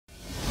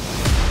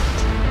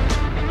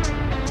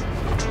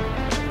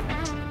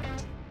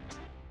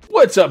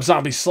What's up,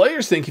 Zombie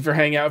Slayers? Thank you for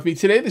hanging out with me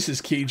today. This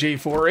is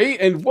KJ48,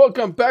 and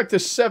welcome back to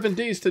 7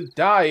 Days to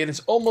Die. It is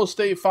almost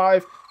day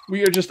 5.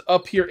 We are just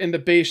up here in the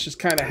base, just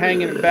kind of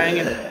hanging and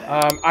banging.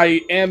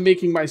 I am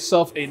making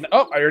myself a...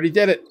 Oh, I already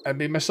did it. I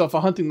made myself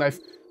a hunting knife.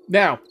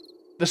 Now,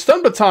 the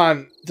stun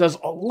baton does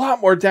a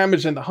lot more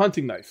damage than the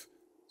hunting knife.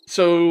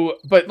 So,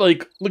 but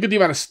like, look at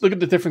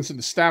the difference in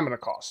the stamina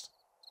cost.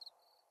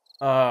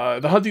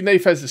 The hunting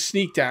knife has the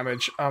sneak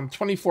damage,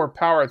 24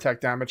 power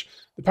attack damage.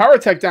 The power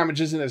attack damage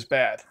isn't as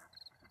bad.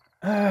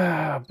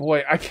 Ah,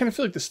 boy, I kind of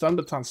feel like the stun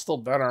baton's still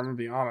better, I'm gonna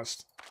be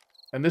honest.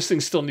 And this thing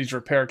still needs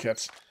repair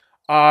kits.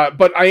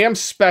 But I am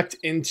spec'd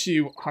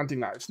into hunting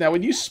knives. Now,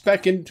 when you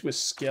spec into a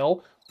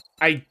skill,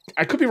 I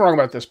could be wrong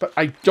about this, but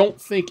I don't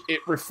think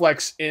it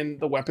reflects in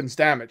the weapon's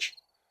damage.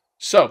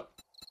 So,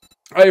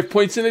 I have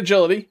points in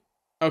agility,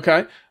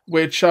 okay,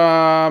 which,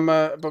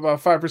 about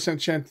 5%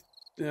 chance.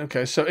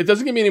 Okay, so it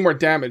doesn't give me any more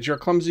damage. You're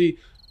clumsy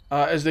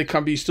as they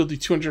come, but you still do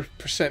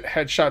 200%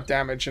 headshot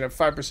damage and a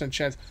 5%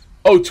 chance.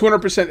 Oh,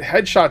 200%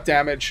 headshot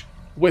damage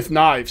with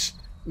knives.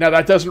 Now,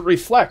 that doesn't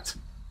reflect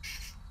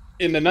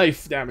in the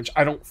knife damage,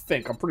 I don't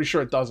think. I'm pretty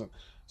sure it doesn't.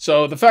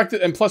 So, the fact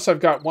that... And plus,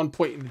 I've got 1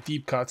 point in the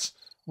deep cuts,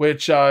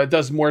 which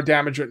does more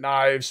damage with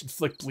knives,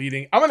 inflict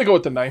bleeding. I'm going to go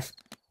with the knife,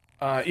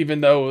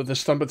 even though the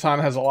stun baton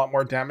has a lot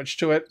more damage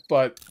to it.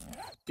 But,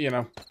 you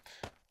know...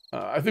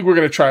 I think we're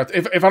gonna try it.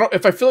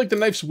 If I feel like the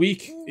knife's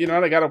weak, you know,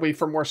 and I gotta wait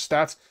for more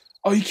stats.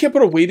 Oh, you can't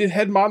put a weighted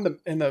head mod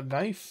in the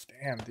knife?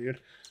 Damn, dude.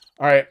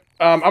 All right,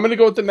 I'm gonna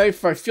go with the knife.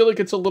 If I feel like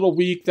it's a little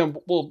weak, then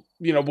we'll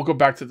go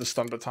back to the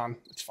stun baton.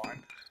 It's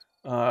fine.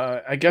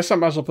 I guess I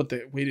might as well put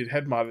the weighted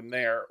head mod in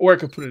there, or I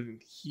could put it in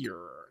here.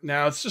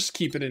 Now let's just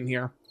keep it in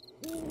here.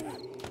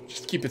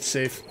 Just keep it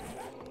safe.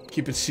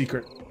 Keep it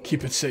secret.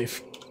 Keep it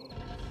safe.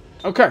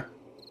 Okay.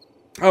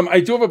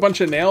 I do have a bunch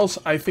of nails.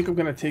 I think I'm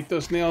going to take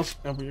those nails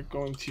and we're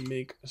going to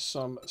make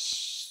some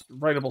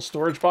writable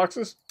storage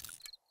boxes.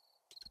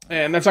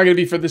 And that's not going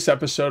to be for this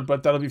episode,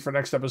 but that'll be for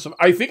next episode.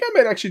 I think I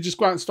might actually just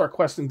go out and start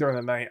questing during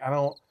the night. I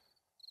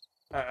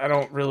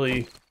don't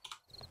really...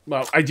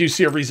 Well, I do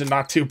see a reason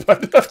not to,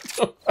 but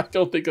I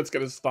don't think it's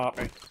going to stop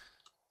me.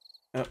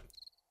 Oh,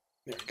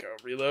 there we go.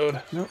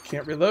 Reload. No,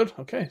 can't reload.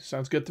 Okay,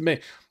 sounds good to me.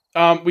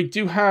 We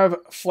do have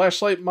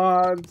flashlight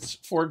mods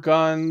for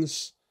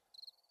guns.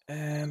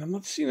 And I'm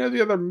not seeing any of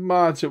the other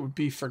mods that would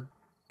be for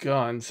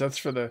guns. That's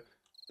for the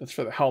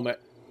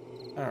helmet.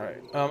 All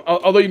right.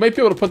 Although you might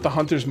be able to put the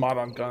hunter's mod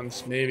on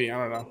guns, maybe. I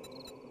don't know.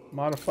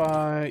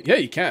 Modify. Yeah,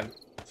 you can.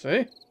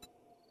 See?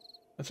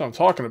 That's what I'm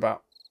talking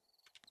about.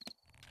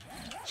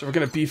 So we're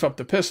gonna beef up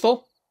the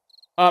pistol.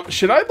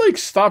 Should I like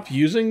stop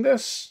using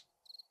this?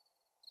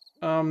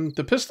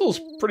 The pistol's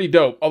pretty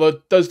dope, although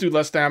it does do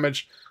less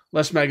damage,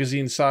 less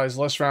magazine size,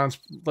 less rounds,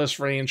 less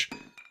range.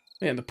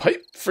 Man, the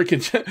pipe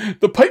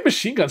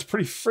machine gun's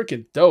pretty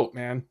freaking dope,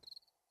 man.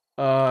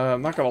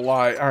 I'm not gonna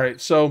lie. All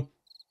right, so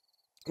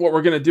what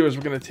we're gonna do is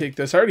we're gonna take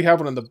this. I already have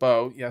one on the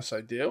bow. Yes,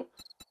 I do.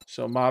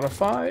 So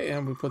modify,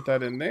 and we put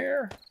that in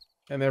there,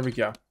 and there we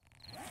go.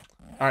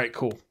 All right,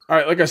 cool. All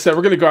right, like I said,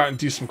 we're gonna go out and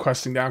do some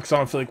questing now because I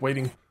don't feel like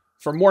waiting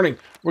for morning.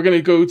 We're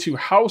gonna go to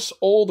House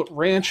Old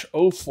Ranch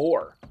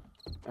 04.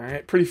 All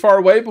right, pretty far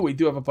away, but we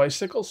do have a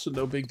bicycle, so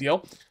no big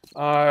deal.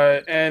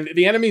 And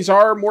the enemies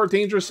are more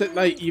dangerous at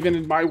night, even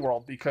in my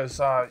world, because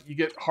you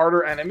get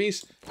harder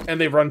enemies and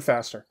they run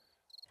faster.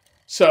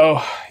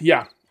 So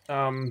yeah,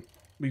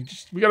 we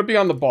gotta be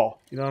on the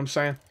ball. You know what I'm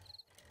saying?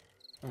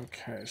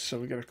 Okay, so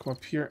we gotta come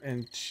up here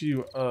and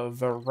to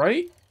the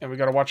right, and we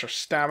gotta watch our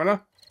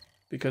stamina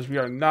because we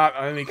are not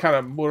on any kind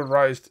of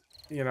motorized,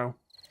 you know,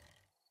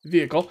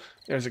 vehicle.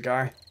 There's a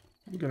guy.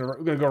 We're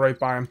gonna go right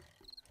by him.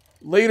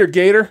 Later,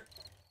 Gator.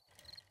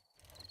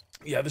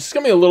 Yeah, this is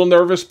going to be a little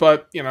nervous,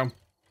 but, you know,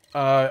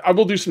 I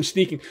will do some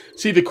sneaking.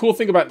 See, the cool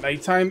thing about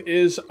nighttime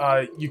is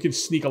you can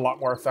sneak a lot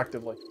more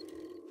effectively.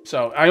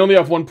 So, I only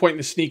have 1 point in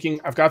the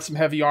sneaking. I've got some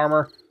heavy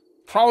armor.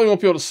 Probably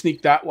won't be able to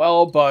sneak that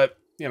well, but,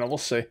 you know, we'll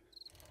see.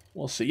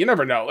 We'll see. You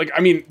never know. Like,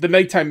 I mean, the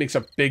nighttime makes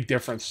a big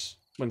difference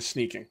when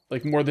sneaking.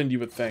 Like, more than you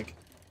would think.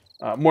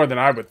 More than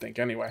I would think,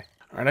 anyway.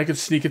 All right, I can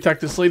sneak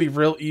attack this lady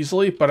real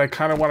easily, but I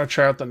kind of want to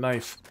try out the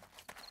knife.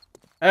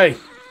 Hey!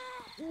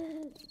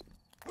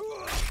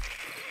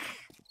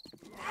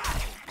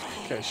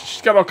 Okay,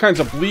 she's got all kinds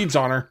of bleeds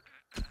on her.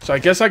 So I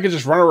guess I could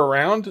just run her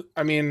around.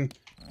 I mean,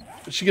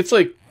 she gets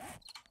like...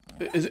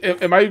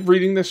 am I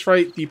reading this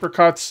right? Deeper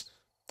cuts.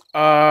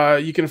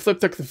 You can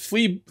inflict up to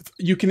 3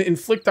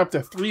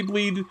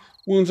 bleed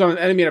wounds on an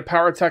enemy and a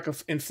power attack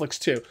inflicts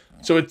 2.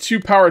 So with 2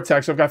 power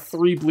attacks, I've got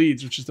 3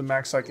 bleeds, which is the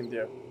max I can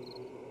do.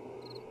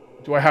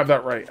 Do I have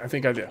that right? I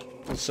think I do.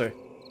 Let's see.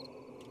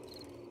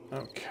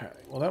 Okay.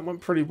 Well, that went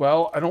pretty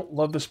well. I don't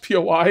love this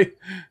POI,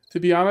 to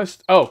be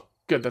honest. Oh,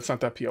 good. That's not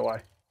that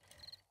POI.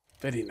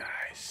 Very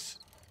nice.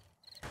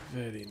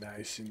 Very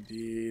nice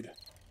indeed.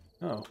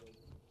 Oh.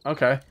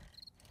 Okay. I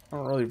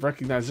don't really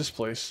recognize this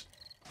place.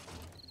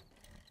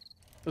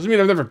 Doesn't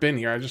mean I've never been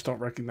here. I just don't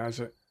recognize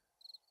it.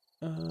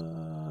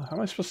 How am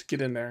I supposed to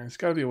get in there? There's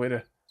got to be a way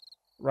to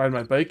ride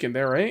my bike in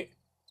there, right?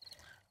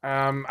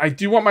 I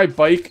do want my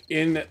bike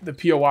in the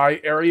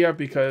POI area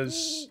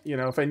because, you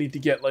know, if I need to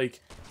get,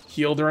 like,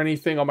 healed or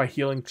anything, all my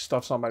healing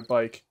stuff's on my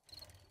bike.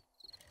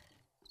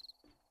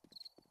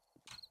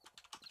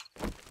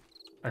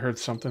 I heard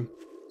something.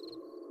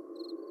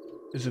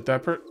 Is it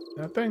that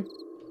thing?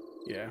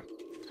 Yeah.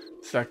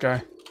 It's that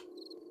guy.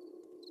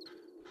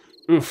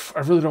 Oof,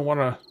 I really don't want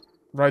to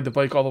ride the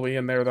bike all the way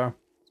in there, though,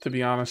 to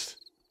be honest.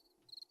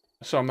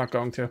 So I'm not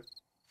going to.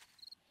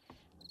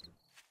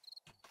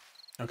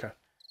 Okay.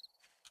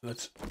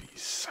 Let's be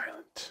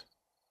silent.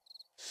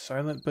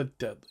 Silent but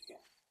deadly.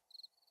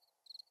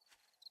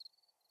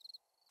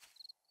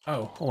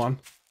 Oh, hold on.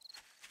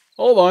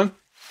 Hold on.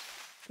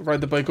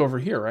 Ride the bike over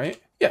here,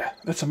 right? Yeah,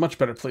 that's a much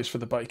better place for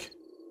the bike.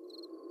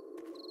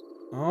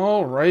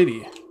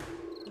 Alrighty.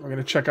 We're going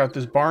to check out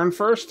this barn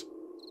first.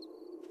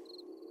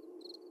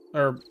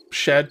 Or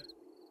shed.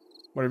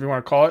 Whatever you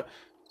want to call it.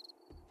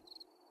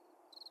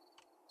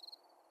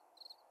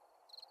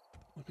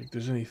 I don't think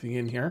there's anything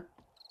in here.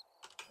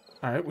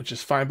 Alright, which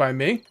is fine by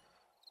me.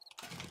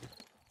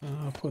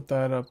 I'll put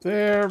that up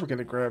there. We're going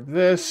to grab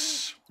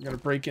this. We're going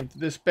to break into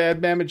this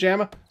bad mamma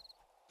jamma.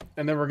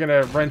 And then we're going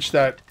to wrench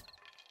that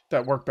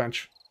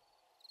workbench.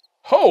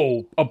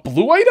 Oh, a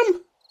blue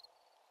item?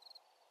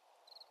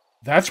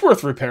 That's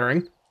worth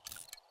repairing.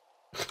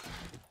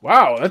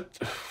 Wow, that...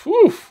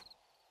 Whew.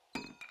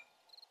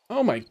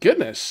 Oh my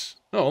goodness.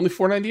 Oh, only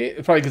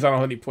 $4.98? Probably because I don't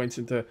have any points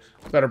into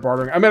better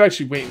bartering. I might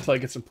actually wait until I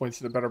get some points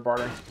into better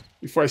bartering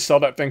before I sell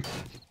that thing.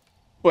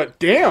 But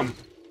damn.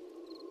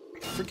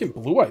 Freaking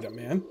blue item,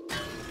 man.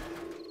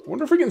 I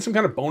wonder if we're getting some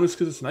kind of bonus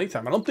because it's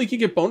nighttime. I don't think you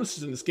get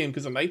bonuses in this game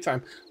because of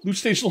nighttime. Loot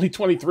station only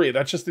 23.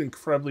 That's just an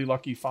incredibly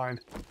lucky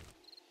find.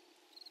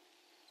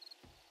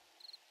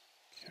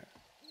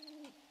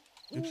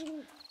 Okay. Oops.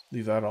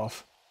 Leave that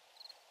off.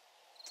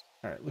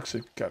 Alright, looks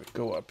like gotta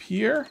go up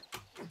here.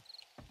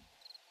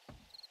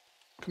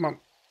 Come on.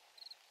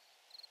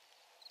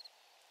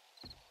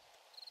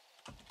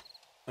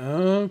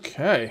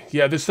 Okay.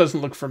 Yeah, this doesn't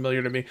look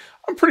familiar to me.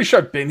 I'm pretty sure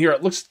I've been here.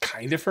 It looks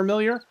kind of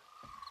familiar,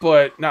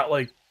 but not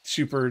like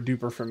super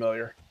duper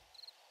familiar.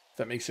 If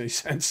that makes any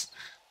sense.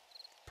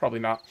 Probably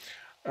not.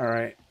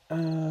 Alright.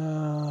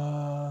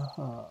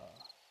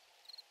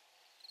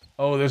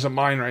 Oh, there's a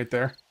mine right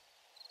there.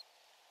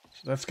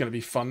 So that's going to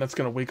be fun. That's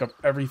going to wake up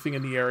everything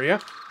in the area.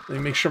 Let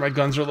me make sure my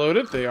guns are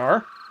loaded. They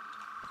are.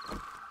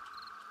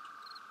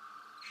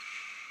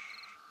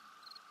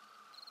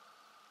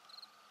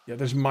 Yeah,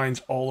 there's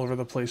mines all over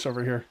the place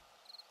over here.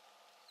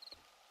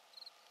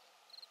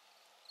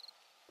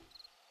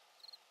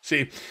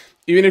 See,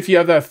 even if you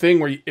have that thing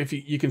where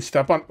you can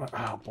step on...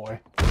 Oh, boy.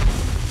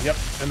 Yep,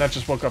 and that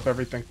just woke up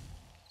everything.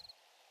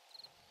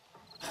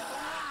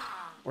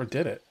 Or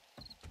did it?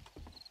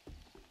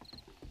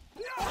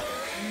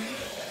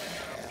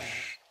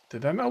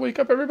 Did that not wake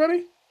up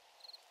everybody?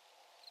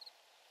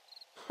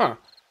 Huh.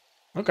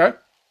 Okay.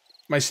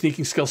 My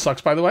sneaking skill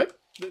sucks, by the way.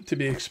 To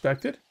be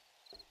expected.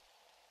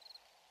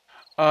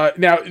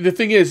 Now, the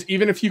thing is,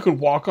 even if you can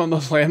walk on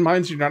those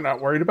landmines, you're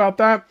not worried about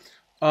that.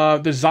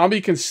 The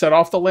zombie can set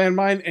off the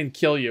landmine and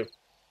kill you.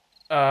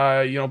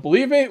 You don't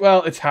believe me?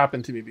 Well, it's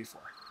happened to me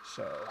before.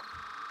 So,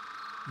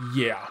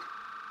 yeah.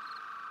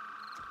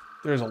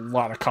 There's a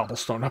lot of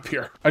cobblestone up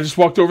here. I just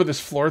walked over this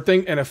floor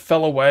thing and it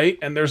fell away.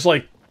 And there's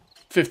like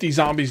 50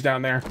 zombies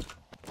down there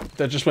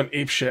that just went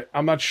apeshit.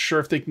 I'm not sure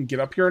if they can get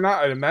up here or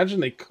not. I'd imagine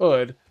they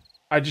could.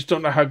 I just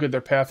don't know how good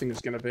their pathing is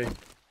going to be.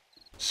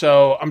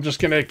 So I'm just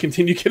going to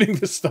continue getting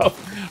this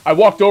stuff. I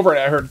walked over and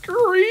I heard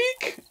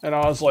creak. And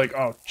I was like,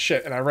 oh,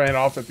 shit. And I ran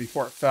off it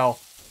before it fell.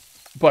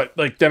 But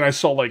like then I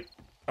saw like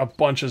a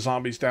bunch of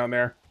zombies down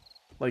there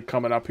like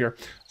coming up here.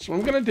 So what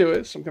I'm going to do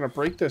is I'm going to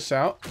break this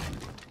out.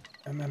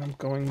 And then I'm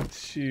going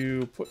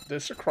to put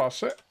this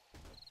across it.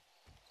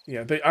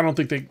 Yeah, I don't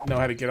think they know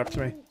how to get up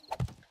to me.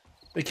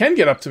 They can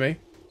get up to me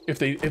if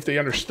they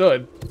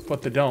understood,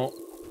 but they don't.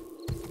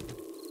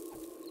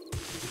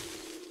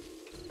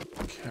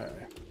 Okay.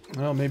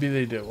 Well, maybe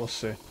they do. We'll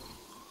see.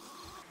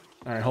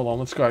 All right, hold on.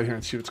 Let's go out here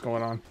and see what's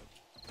going on.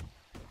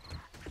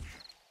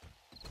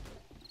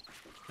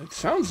 It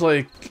sounds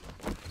like...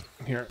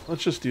 Here,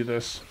 let's just do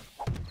this.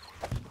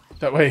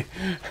 That way,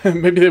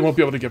 maybe they won't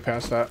be able to get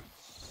past that.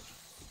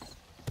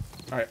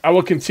 All right, I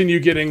will continue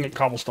getting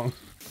cobblestone.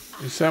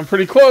 You sound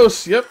pretty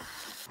close. Yep.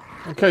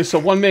 Okay, so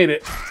one made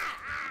it.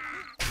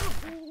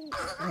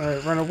 All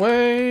right, run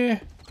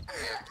away.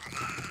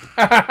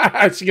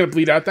 Is she gonna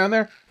bleed out down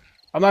there?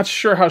 I'm not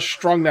sure how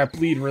strong that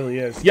bleed really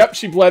is. Yep,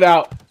 she bled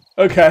out.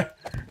 Okay.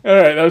 All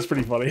right, that was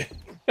pretty funny.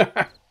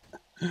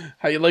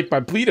 How you like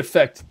my bleed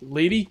effect,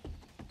 lady?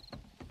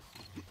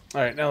 All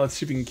right, now let's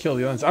see if we can kill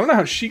the others. I don't know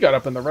how she got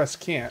up and the rest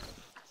can't.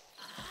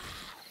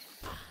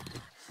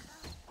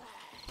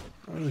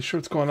 I'm not really sure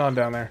what's going on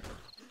down there.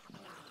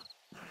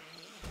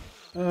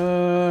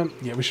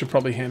 Yeah, we should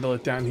probably handle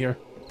it down here.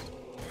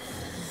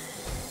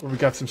 Where we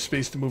got some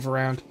space to move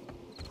around.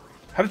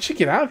 How did she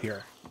get out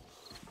here?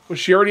 Was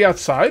she already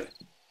outside?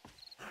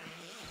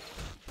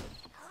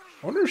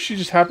 I wonder if she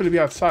just happened to be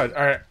outside.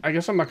 Alright, I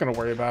guess I'm not going to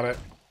worry about it.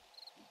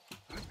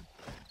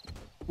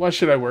 Why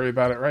should I worry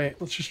about it, right?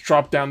 Let's just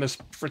drop down this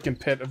freaking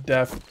pit of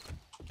death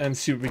and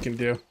see what we can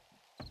do.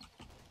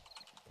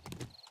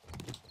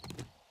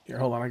 Here,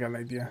 hold on, I got an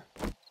idea.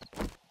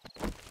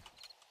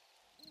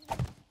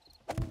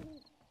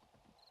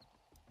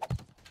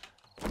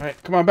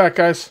 Alright, come on back,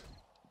 guys.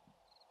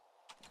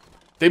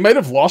 They might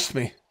have lost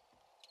me.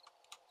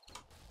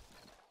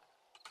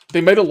 They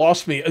might have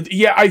lost me.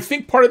 Yeah, I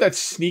think part of that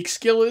sneak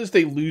skill is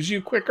they lose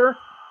you quicker.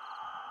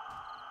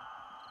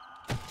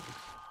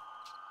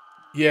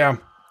 Yeah,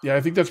 I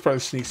think that's part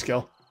of the sneak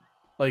skill.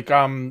 Like,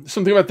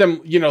 something about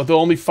them, you know, they'll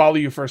only follow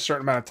you for a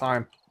certain amount of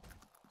time.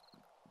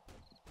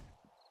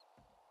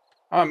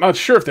 I'm not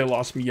sure if they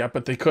lost me yet,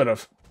 but they could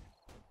have.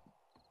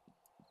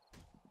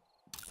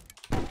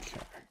 Okay.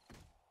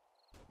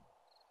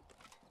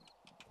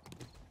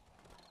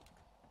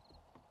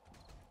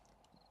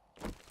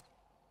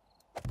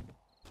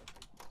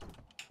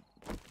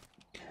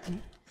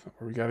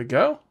 Where we gotta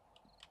go?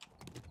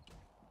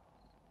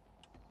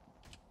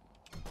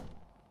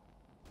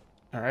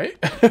 Alright.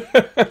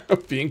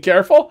 Being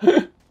careful.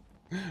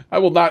 I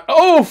will not.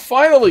 Oh,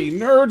 finally!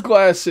 Nerd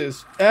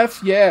glasses!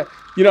 F yeah.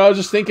 You know, I was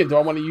just thinking, do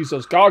I want to use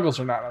those goggles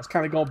or not? I was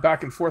kind of going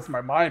back and forth in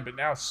my mind, but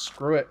now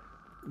screw it.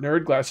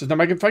 Nerd glasses. Now,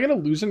 if I'm going to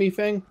lose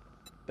anything,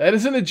 that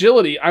is an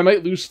agility. I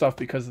might lose stuff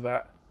because of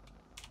that.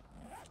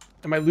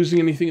 Am I losing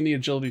anything in the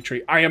agility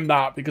tree? I am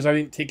not, because I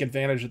didn't take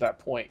advantage of that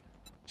point.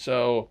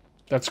 So,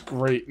 that's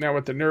great. Now,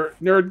 with the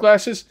nerd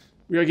glasses,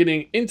 we are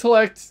getting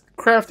intellect,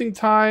 crafting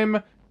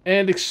time,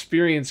 and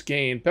experience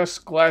gain.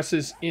 Best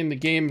glasses in the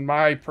game, in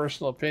my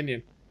personal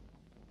opinion.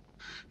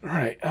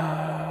 Alright,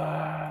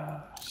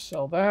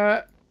 sell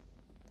that.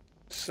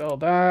 Sell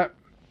that.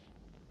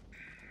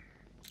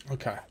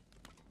 Okay.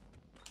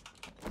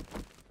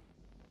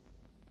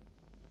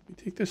 We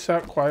take this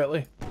out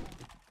quietly.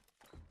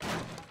 Oh,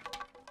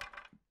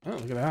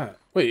 look at that.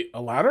 Wait,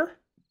 a ladder?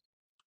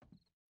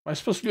 Am I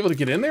supposed to be able to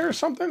get in there or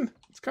something?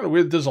 It's kind of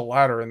weird there's a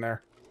ladder in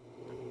there.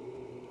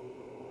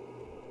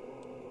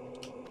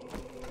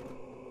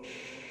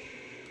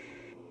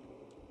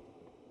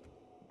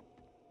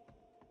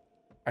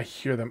 I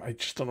hear them. I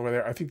just don't know where they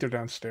are. I think they're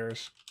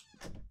downstairs.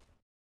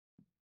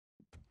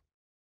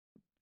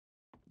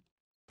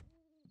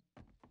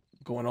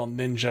 Going all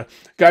ninja.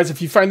 Guys,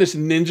 if you find this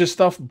ninja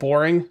stuff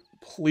boring,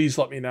 please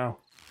let me know.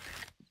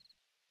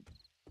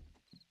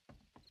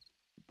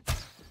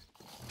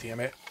 Damn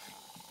it.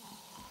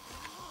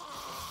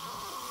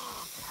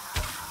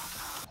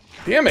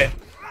 Damn it.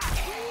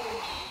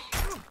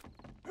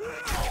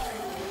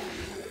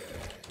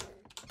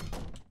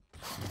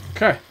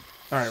 Okay.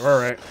 Alright, we're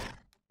alright.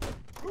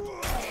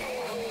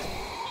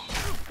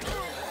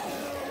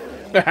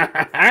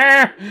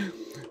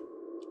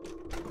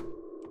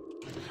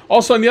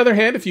 Also, on the other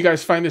hand, if you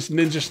guys find this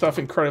ninja stuff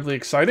incredibly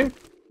exciting,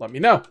 let me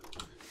know.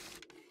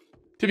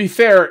 To be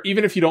fair,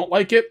 even if you don't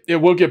like it, it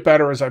will get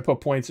better as I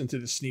put points into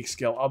the sneak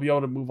skill. I'll be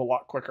able to move a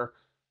lot quicker,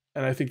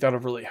 and I think that'll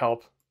really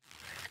help.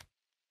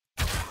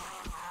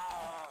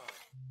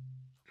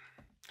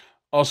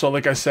 Also,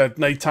 like I said,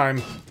 nighttime.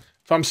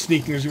 If I'm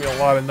sneaking, there's going to be a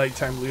lot of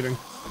nighttime looting.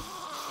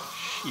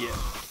 Shit.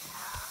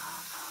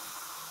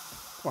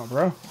 Come on,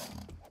 bro.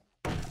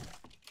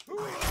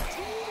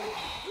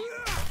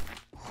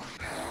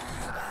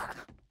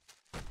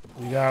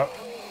 Bleed out.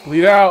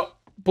 Bleed out.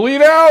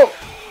 Bleed out!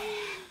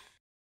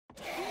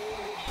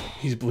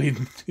 He's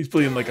bleeding. He's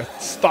bleeding like a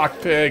stock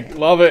pig.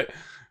 Love it.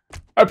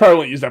 I probably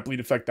won't use that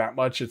bleed effect that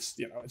much. It's,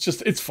 you know, it's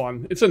just, it's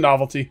fun. It's a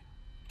novelty.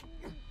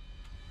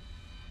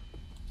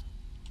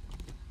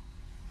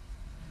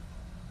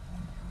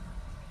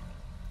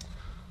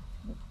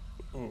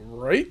 All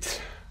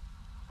right.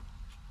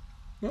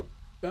 Well,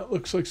 that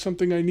looks like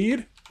something I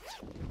need.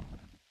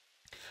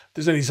 If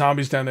there's any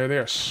zombies down there, they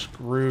are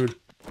screwed.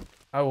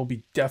 I will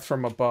be death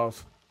from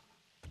above.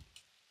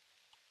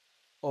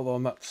 Although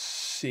I'm not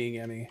seeing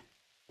any.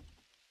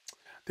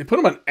 They put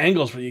them on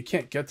angles where you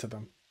can't get to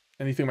them.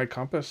 Anything by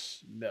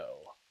compass? No.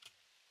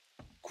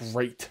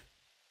 Great.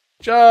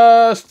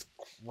 Just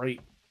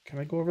great. Can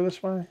I go over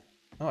this way?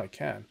 Oh, I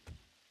can.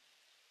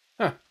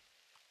 Huh.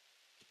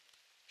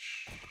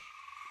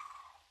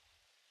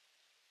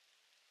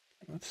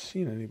 I'm not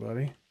seeing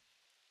anybody.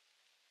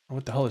 Oh,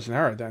 what the hell is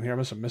Nara down here? I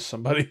must have missed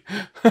somebody.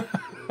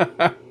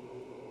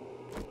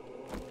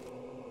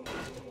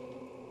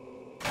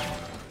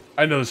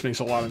 I know this makes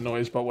a lot of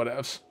noise, but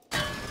whatevs.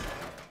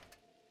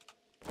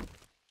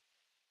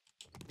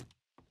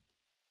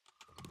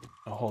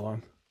 Oh, hold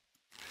on.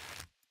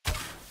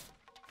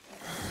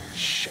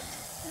 Shit.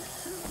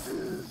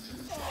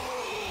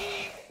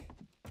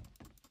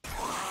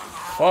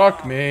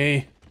 Fuck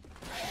me.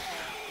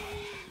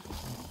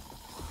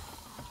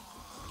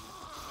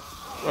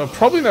 Well,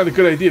 probably not a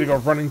good idea to go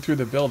running through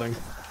the building.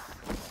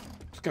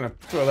 Just gonna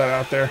throw that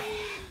out there.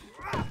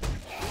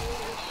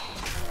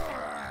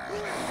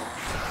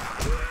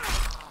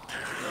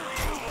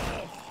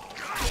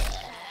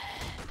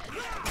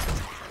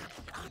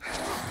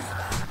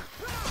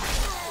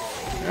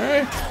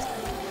 Alright.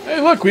 Hey,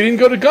 look, we didn't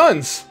go to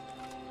guns.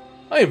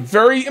 I am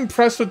very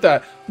impressed with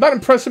that. I'm not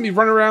impressed with me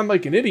running around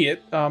like an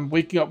idiot,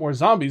 waking up more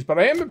zombies, but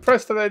I am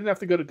impressed that I didn't have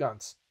to go to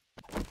guns.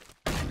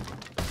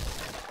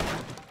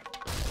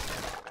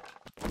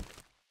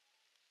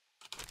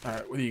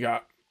 Alright, what do you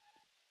got?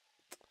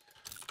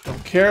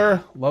 Don't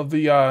care. Love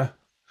the,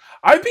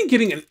 I've been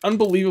getting an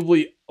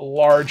unbelievably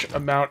large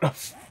amount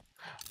of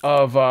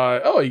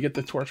oh, you get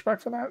the torch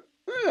back for that?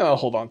 Oh,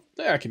 hold on.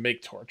 Yeah, I can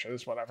make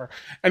torches, whatever.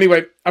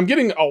 Anyway, I'm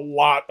getting a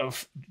lot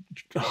of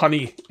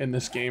honey in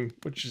this game,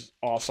 which is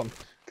awesome.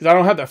 Because I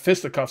don't have that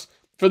fisticuffs.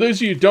 For those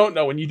of you who don't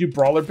know, when you do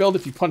Brawler build,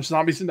 if you punch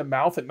zombies in the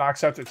mouth, it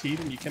knocks out their teeth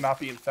and you cannot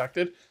be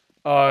infected.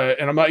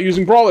 And I'm not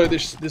using Brawler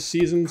this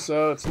season,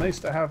 so it's nice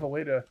to have a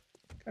way to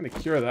kind of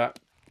cure that.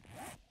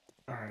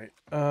 Alright,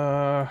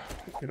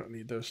 we don't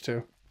need those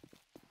two.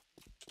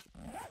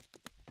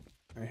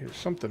 I hear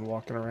something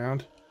walking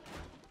around.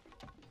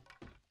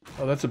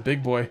 Oh, that's a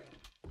big boy.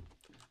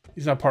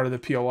 He's not part of the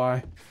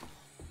POI.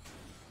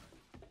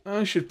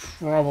 I should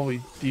probably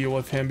deal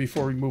with him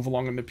before we move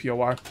along in the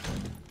POI.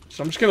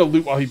 So I'm just going to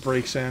loot while he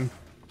breaks in.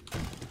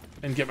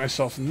 And get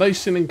myself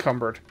nice and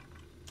encumbered.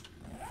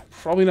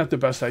 Probably not the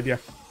best idea.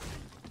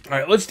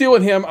 Alright, let's deal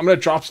with him. I'm going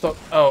to drop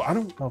stuff. Oh, I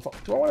don't know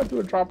if do I want to do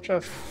a drop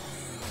chest?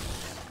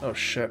 Oh,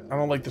 shit. I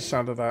don't like the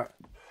sound of that.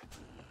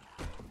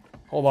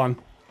 Hold on.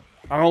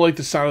 I don't like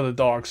the sound of the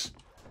dogs.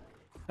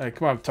 Hey,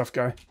 come on, tough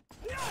guy.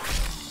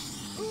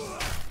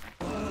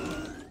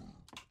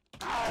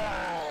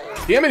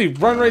 Damn it, he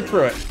run right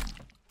through it.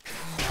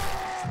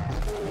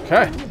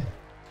 Okay.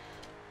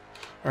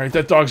 Alright,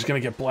 that dog's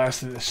gonna get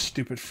blasted in this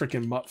stupid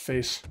freaking mutt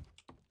face.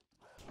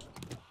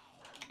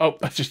 Oh,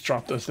 I just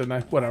dropped those, didn't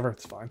I? Whatever,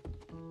 it's fine.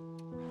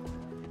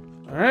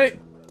 Alright.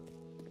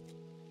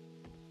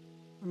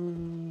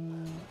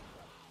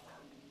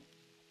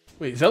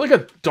 Wait, is that like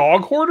a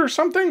dog horde or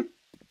something?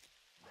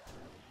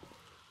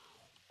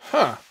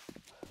 Huh.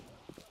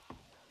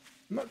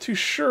 I'm not too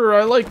sure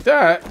I like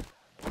that.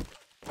 I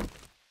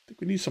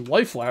think we need some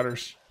life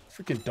ladders.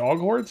 Freaking dog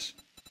hordes.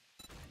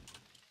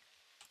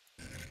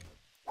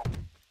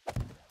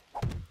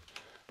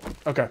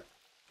 Okay.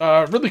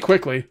 Really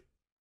quickly.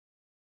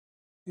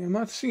 Yeah, I'm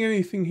not seeing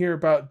anything here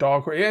about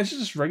dog horde. Yeah, it's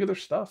just regular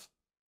stuff.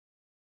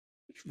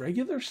 It's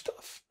regular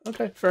stuff.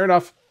 Okay, fair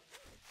enough.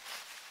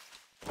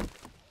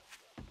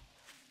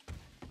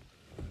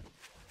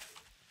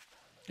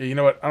 Yeah, you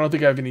know what? I don't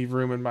think I have any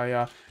room in my,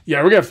 yeah,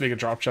 we're gonna have to make a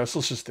drop chest.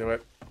 Let's just do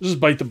it. Let's just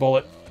bite the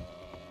bullet.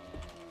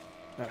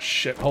 Oh,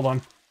 shit. Hold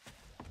on.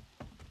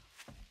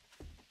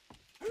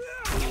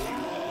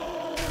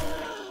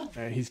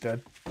 Alright, he's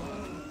dead.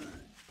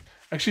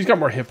 Actually, he's got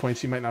more hit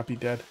points. He might not be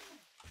dead.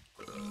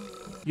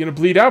 You gonna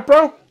bleed out,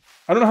 bro?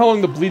 I don't know how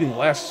long the bleeding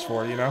lasts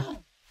for, you know?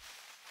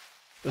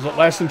 Does it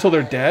last until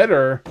they're dead,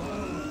 or...?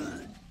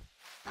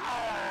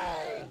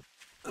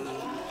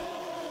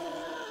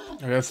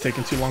 Okay, that's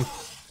taking too long.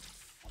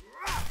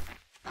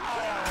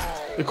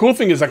 The cool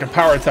thing is I can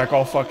power attack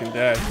all fucking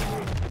day.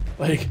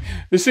 Like,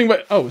 this thing,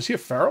 but oh, is he a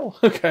feral?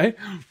 Okay.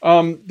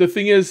 The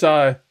thing is,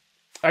 I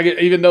get,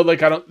 even though,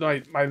 like, I don't,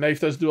 my knife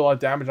does do a lot of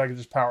damage, I can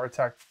just power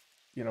attack,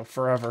 you know,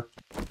 forever.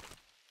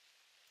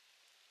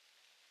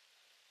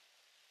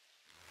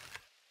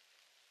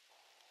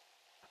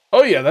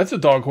 Oh yeah, that's a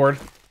dog horde.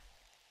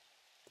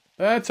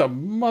 That's a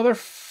mother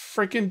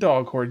freaking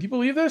dog horde. Do you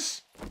believe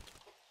this?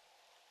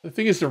 The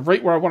thing is, they're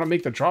right where I want to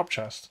make the drop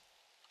chest.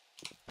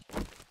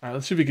 All right,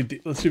 let's see if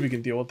we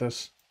can deal with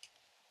this.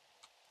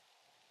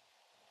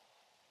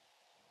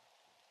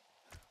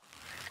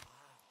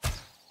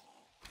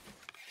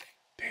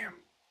 Damn.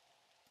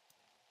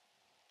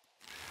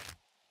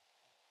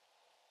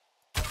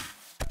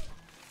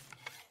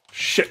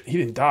 Shit, he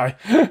didn't die.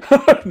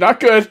 Not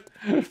good.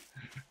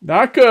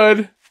 Not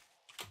good.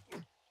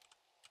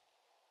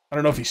 I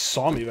don't know if he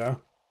saw me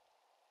though.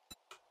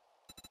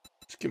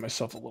 Let's give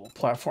myself a little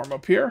platform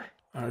up here.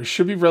 It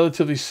should be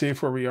relatively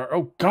safe where we are.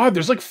 Oh god,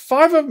 there's like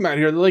 5 of them out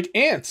here. They're like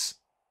ants.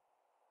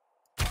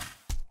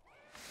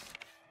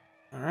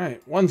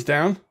 Alright, one's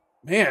down.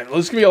 Man, this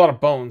is gonna be a lot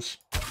of bones.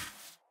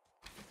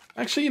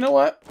 Actually, you know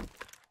what?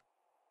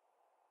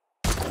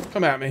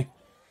 Come at me.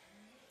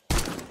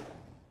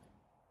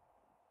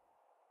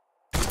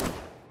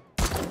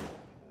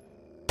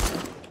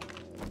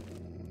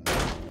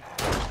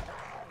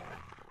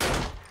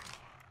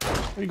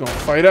 Where you going,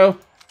 Fido?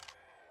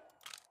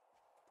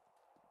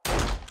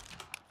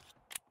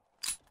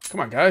 Come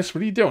on, guys.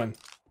 What are you doing?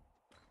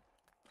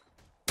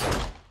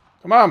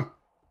 Come on.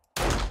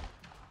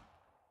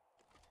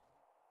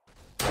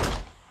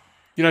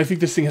 You know, I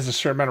think this thing has a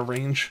certain amount of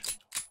range.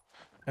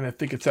 And I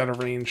think it's out of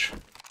range.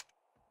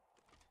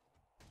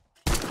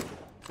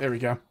 There we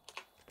go.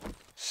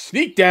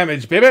 Sneak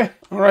damage, baby!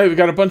 Alright, we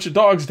got a bunch of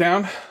dogs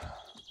down.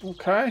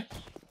 Okay.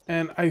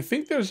 And I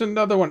think there's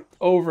another one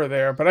over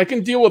there. But I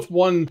can deal with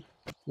one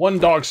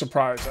dog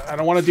surprise. I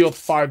don't want to deal with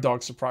 5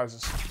 dog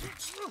surprises.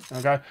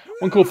 Okay.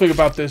 One cool thing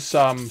about this,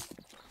 yeah,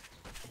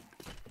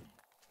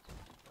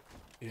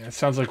 it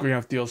sounds like we're gonna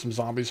have to deal with some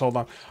zombies. Hold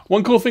on.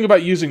 One cool thing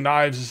about using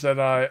knives is that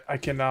I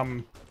can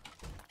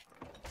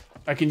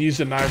use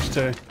the knives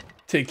to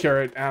take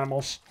care of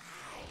animals.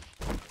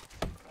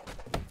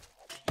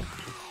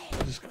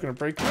 gonna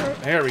break through.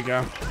 There we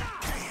go.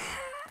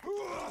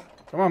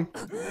 Come on.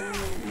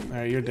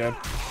 Alright, you're dead.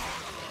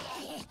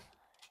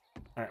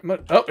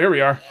 Alright, oh, here we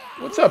are.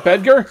 What's up,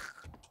 Edgar?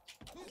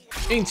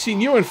 Ain't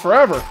seen you in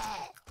forever.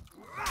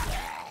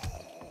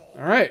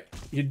 Alright,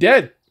 you're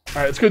dead.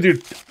 Alright, let's go do...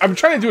 I've been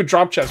trying to do a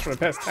drop chest for the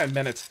past 10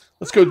 minutes.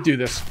 Let's go do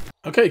this.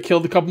 Okay,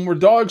 killed a couple more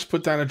dogs,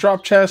 put down a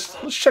drop chest.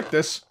 Let's check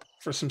this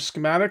for some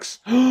schematics.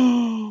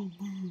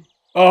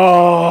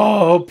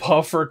 Oh,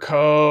 puffer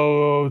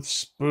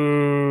coats.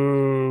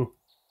 Boo.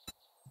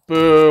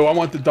 Boo. I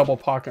want the double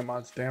pocket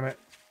mods, damn it.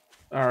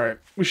 Alright,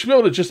 we should be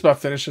able to just about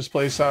finish this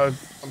place. I'm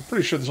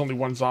pretty sure there's only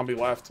one zombie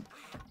left.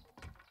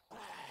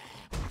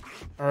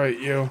 Alright,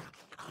 you.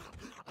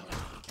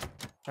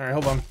 Alright,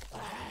 hold on.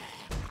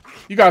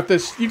 You got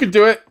this. You can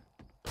do it.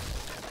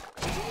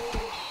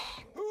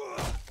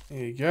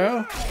 There you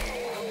go.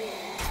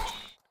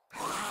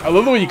 I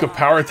love the way you could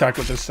power attack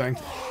with this thing.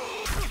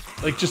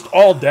 Like, just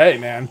all day,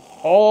 man.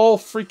 All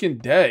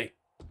freaking day.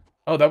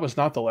 Oh, that was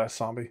not the last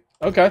zombie.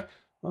 Okay.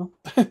 Well,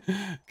 guess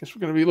we're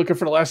going to be looking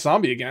for the last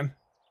zombie again.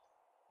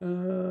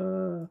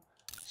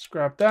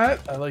 Scrap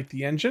that. I like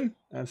the engine.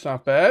 That's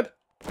not bad.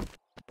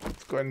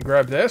 Let's go ahead and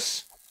grab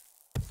this.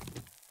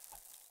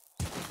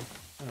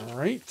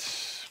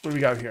 Alright. What do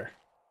we got here?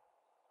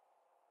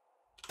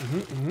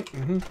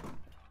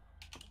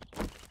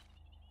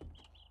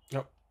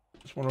 Nope.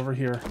 There's one over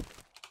here.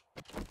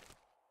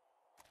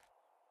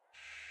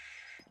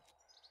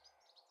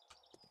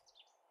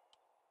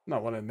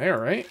 Not one in there,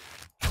 right?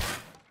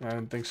 I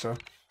didn't think so.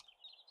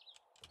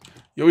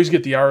 You always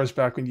get the arrows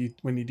back when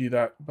you do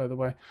that, by the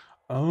way.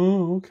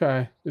 Oh,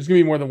 okay. There's gonna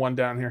be more than one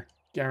down here.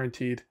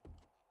 Guaranteed.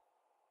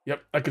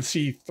 Yep, I could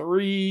see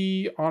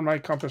 3 on my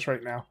compass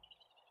right now.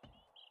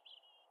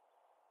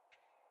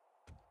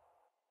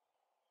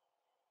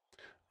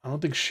 I don't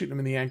think shooting him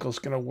in the ankle is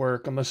going to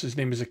work unless his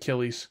name is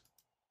Achilles.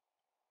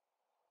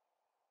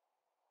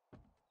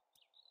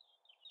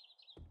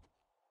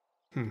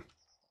 I'm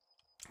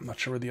not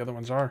sure where the other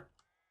ones are.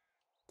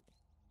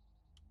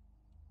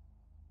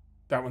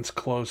 That one's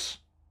close.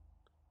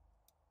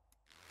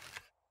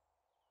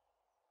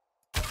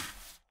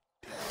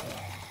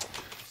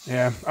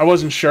 Yeah, I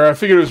wasn't sure. I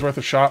figured it was worth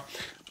a shot.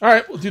 All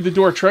right, we'll do the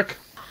door trick.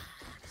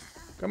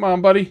 Come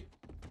on, buddy.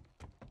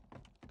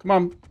 Come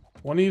on.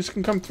 One of you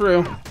can come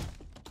through.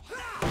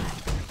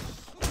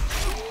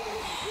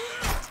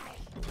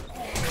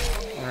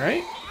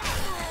 Alright.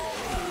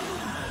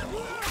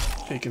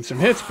 Taking some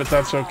hits, but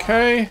that's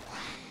okay.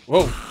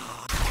 Whoa.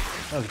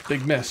 That was a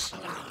big miss.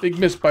 Big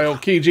miss by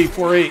old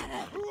KJ48.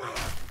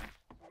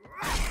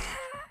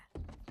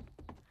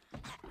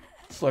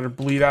 Let's let her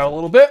bleed out a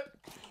little bit.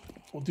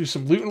 We'll do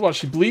some looting while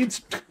she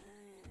bleeds.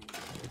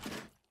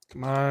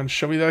 Come on,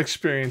 show me that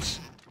experience.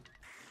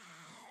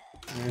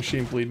 Yeah, she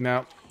ain't bleeding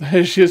out.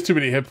 She has too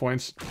many hit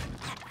points.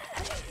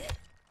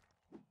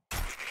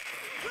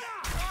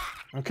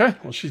 Okay,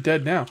 well, she's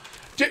dead now.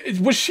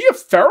 Was she a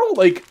feral?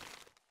 Like,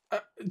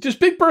 does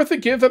Big Bertha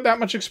give that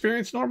much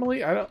experience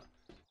normally? I'm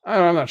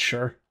not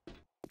sure.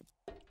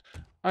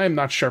 I am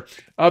not sure.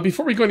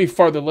 Before we go any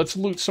farther, let's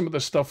loot some of the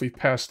stuff we've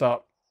passed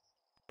up.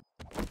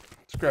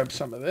 Let's grab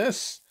some of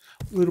this.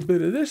 A little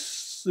bit of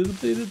this. A little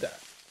bit of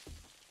that.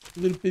 A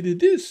little bit of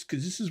this,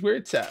 because this is where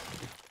it's at.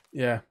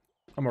 Yeah,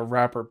 I'm a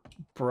rapper,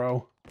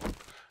 bro.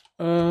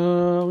 We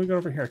go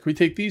over here. Can we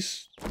take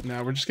these?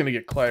 No, we're just going to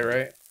get clay,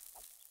 right?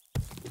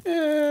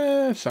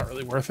 It's not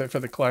really worth it for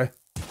the clay.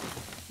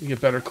 You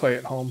get better clay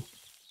at home.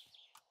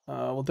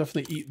 We'll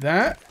definitely eat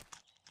that.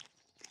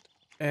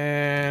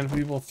 And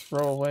we will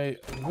throw away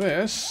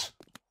this.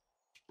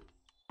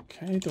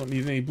 Okay, don't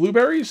need any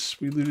blueberries.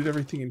 We looted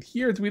everything in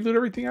here. Did we loot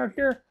everything out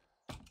here?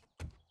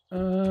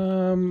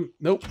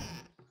 Nope.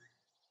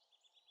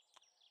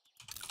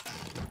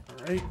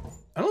 Alright.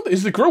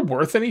 Is the grill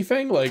worth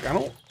anything? Like, I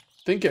don't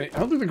think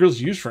the grill's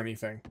used for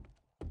anything.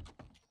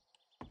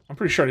 I'm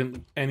pretty sure I didn't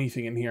loot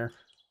anything in here.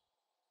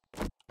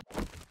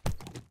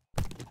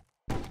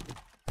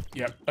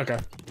 Yep, okay.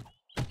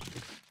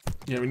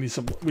 Yeah, we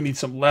need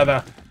some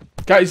leather.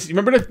 Guys,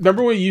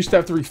 remember when you used to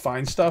have to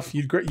refine stuff?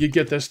 You'd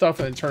get this stuff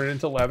and then turn it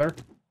into leather.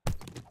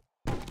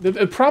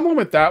 The problem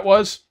with that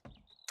was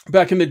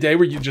back in the day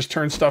where you just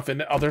turn stuff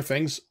into other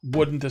things,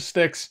 wood into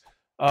sticks,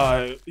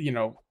 you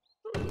know,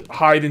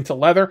 hide into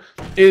leather,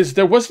 is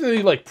there wasn't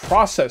any like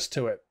process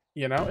to it.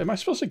 You know, am I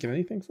supposed to get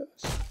anything for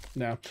this?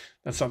 No,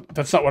 that's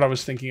not what I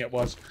was thinking it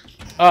was.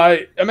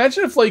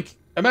 Imagine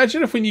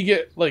if when you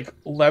get like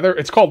leather,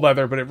 it's called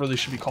leather, but it really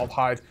should be called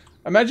hide.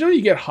 Imagine when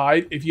you get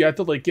hide, if you had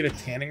to like get a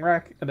tanning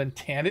rack and then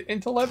tan it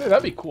into leather,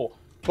 that'd be cool.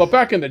 But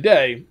back in the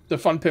day, the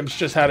Fun Pimps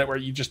just had it where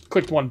you just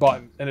clicked one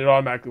button and it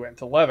automatically went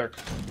into leather.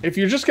 If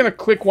you're just gonna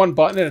click one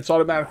button and it's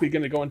automatically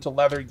gonna go into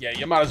leather, yeah,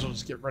 you might as well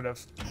just get rid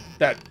of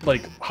that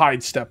like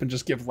hide step and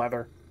just give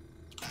leather.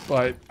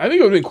 But I think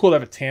it would have been cool to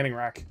have a tanning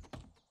rack.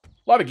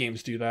 A lot of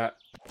games do that.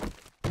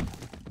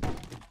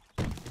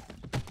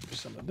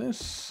 Some of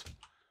this.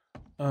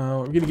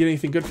 Are we gonna get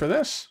anything good for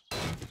this?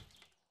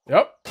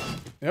 Yep.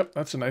 Yep,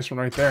 that's a nice one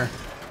right there.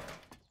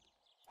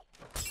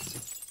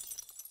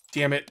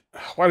 Damn it.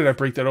 Why did I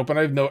break that open?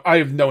 I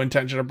have no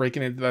intention of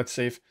breaking into that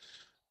safe.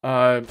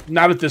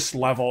 Not at this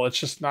level. It's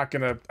just not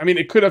gonna... I mean,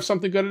 it could have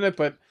something good in it,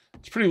 but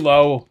it's pretty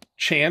low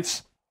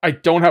chance. I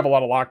don't have a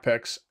lot of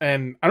lockpicks,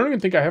 and I don't even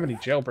think I have any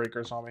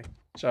jailbreakers on me.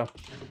 So,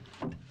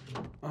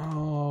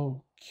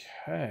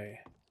 okay.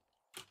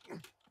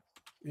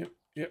 Yep.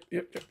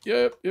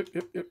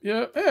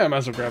 Yeah, I might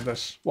as well grab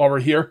this while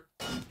we're here.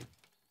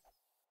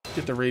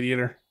 Get the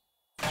radiator.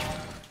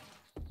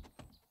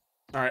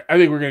 Alright, I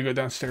think we're gonna go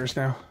downstairs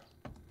now.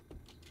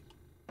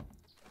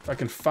 If I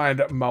can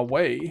find my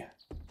way.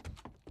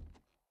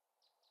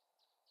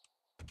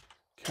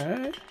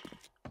 Okay.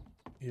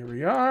 Here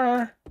we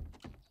are.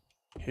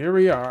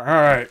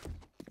 Alright.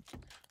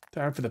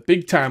 Time for the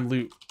big time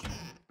loot.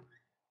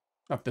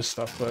 Not this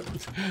stuff,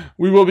 but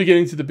we will be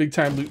getting to the big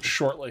time loot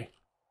shortly.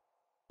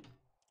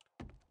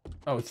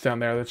 Oh, it's down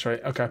there. That's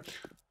right. Okay.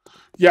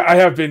 Yeah, I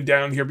have been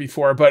down here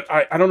before, but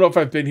I don't know if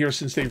I've been here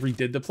since they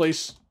redid the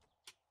place.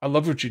 I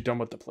love what you've done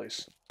with the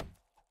place.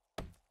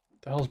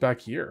 The hell's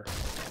back here?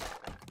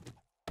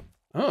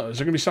 Oh, is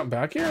there gonna be something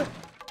back here?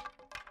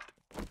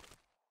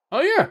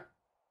 Oh yeah.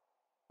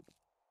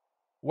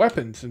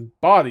 Weapons and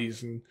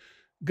bodies and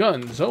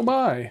guns. Oh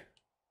my.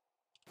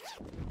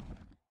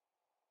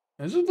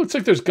 It looks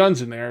like there's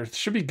guns in there. There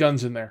should be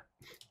guns in there.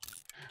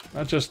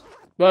 Not just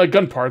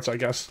gun parts, I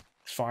guess.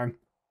 It's fine.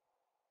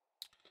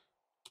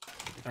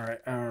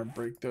 Alright, I'm gonna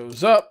break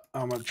those up.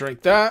 I'm gonna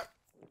drink that.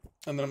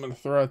 And then I'm gonna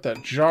throw out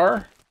that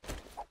jar.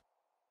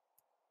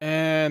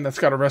 And that's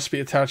got a recipe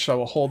attached, so I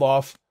will hold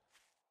off.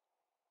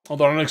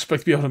 Although I don't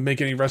expect to be able to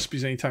make any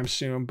recipes anytime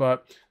soon,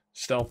 but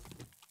still.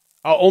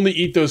 I'll only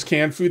eat those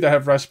canned food that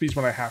have recipes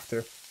when I have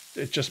to.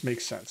 It just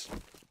makes sense.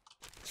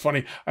 It's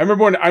funny. I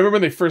remember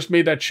when they first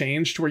made that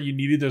change to where you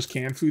needed those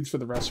canned foods for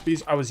the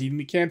recipes. I was eating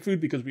the canned food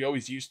because we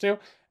always used to.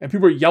 And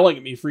people were yelling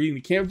at me for eating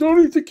the canned food.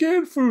 Don't eat the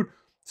canned food.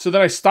 So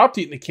then I stopped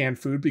eating the canned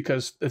food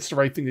because it's the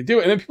right thing to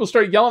do. And then people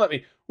started yelling at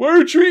me. Why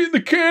aren't you eating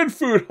the canned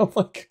food? I'm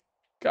like,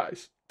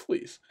 guys,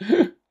 please.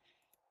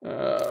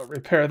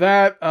 Repair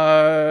that.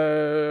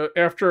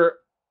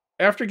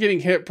 After getting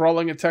hit,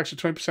 brawling attacks are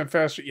 20%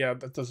 faster. Yeah,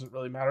 that doesn't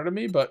really matter to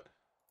me, but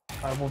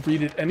I will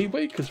read it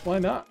anyway, because why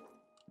not?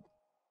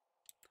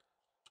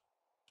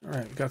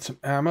 Alright, we got some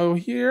ammo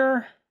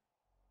here.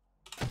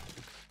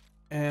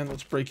 And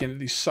let's break into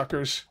these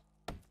suckers.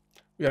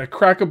 We got a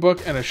cracker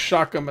book and a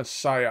shotgun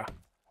messiah.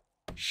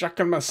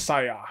 Shotgun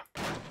messiah.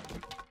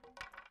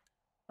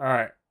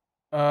 Alright.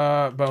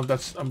 Well,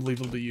 that's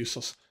unbelievably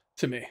useless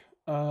to me.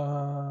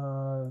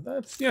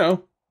 That's, you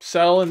know,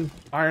 cell and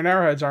iron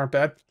arrowheads aren't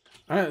bad.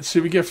 Alright, let's see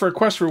what we get for a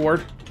quest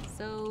reward.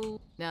 So,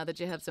 now that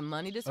you have some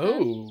money to spend,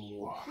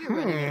 oh. we're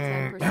running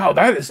a 10% Now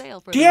that is... sale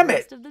for Damn the it!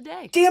 rest of the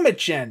day. Damn it,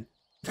 Jen!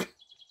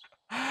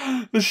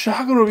 The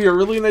shotgun would be a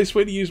really nice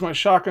way to use my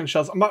shotgun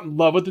shells. I'm not in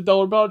love with the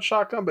double barreled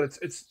shotgun, but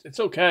it's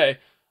okay.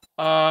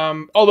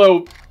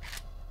 Although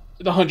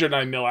the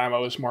 109 mil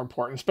ammo is more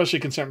important, especially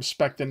considering I'm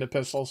spec'd into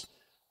pistols.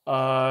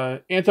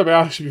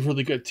 Antibiotics would be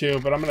really good too,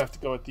 but I'm gonna have to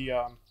go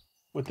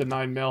with the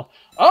 9 mil.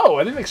 Oh,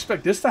 I didn't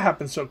expect this to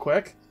happen so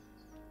quick.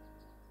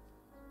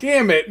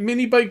 Damn it,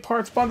 mini bike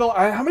parts bundle.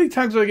 How many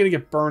times am I gonna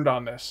get burned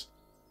on this?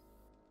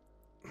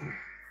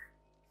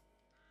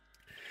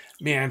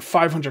 Man,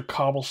 500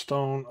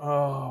 cobblestone.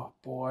 Oh,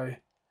 boy.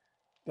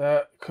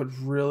 That could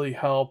really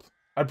help.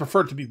 I'd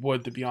prefer it to be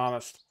wood, to be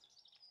honest.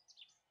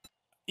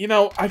 You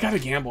know, I gotta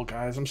gamble,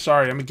 guys. I'm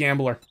sorry. I'm a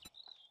gambler.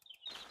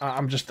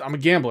 I'm a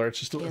gambler.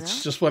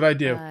 It's just what I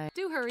do.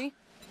 Do hurry.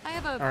 I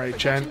have a... Alright,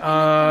 Jen.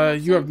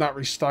 You have not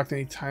restocked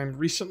any time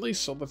recently,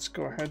 so let's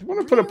go ahead. You want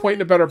to put a point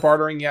in a better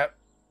bartering yet?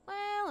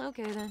 Well,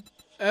 okay then.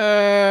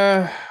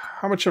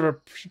 How much of a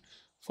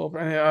full...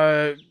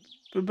 get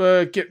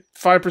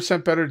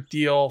 5% better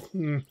deal.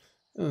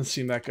 Doesn't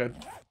seem that good.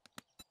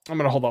 I'm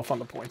going to hold off on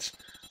the points.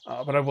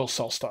 But I will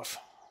sell stuff.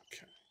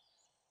 Okay.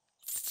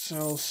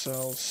 Sell.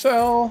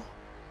 Sell.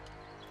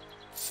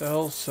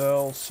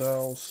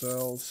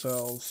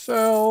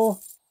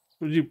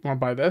 Would you want to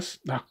buy this?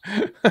 No.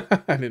 I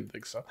didn't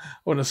think so. I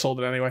wouldn't have sold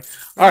it anyway.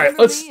 Alright,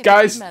 let's,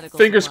 guys,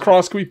 fingers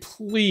crossed. Can we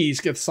please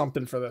get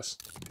something for this?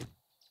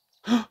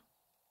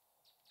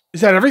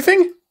 Is that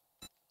everything?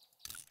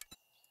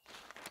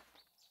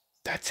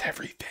 That's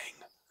everything.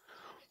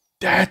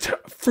 That's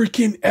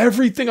freaking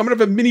everything. I'm going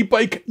to have a mini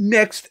bike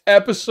next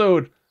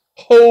episode.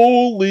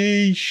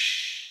 Holy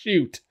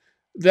shoot.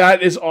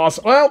 That is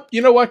awesome. Well,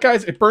 you know what,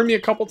 guys? It burned me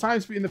a couple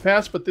times in the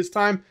past, but this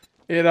time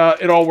it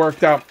all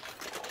worked out.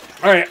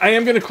 All right, I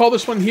am going to call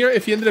this one here.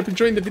 If you ended up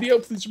enjoying the video,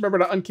 please remember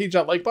to uncage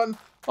that like button.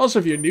 Also,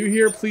 if you're new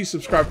here, please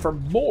subscribe for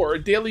more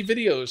daily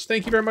videos.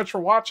 Thank you very much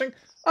for watching.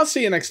 I'll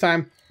see you next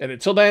time. And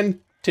until then,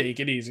 take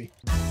it easy.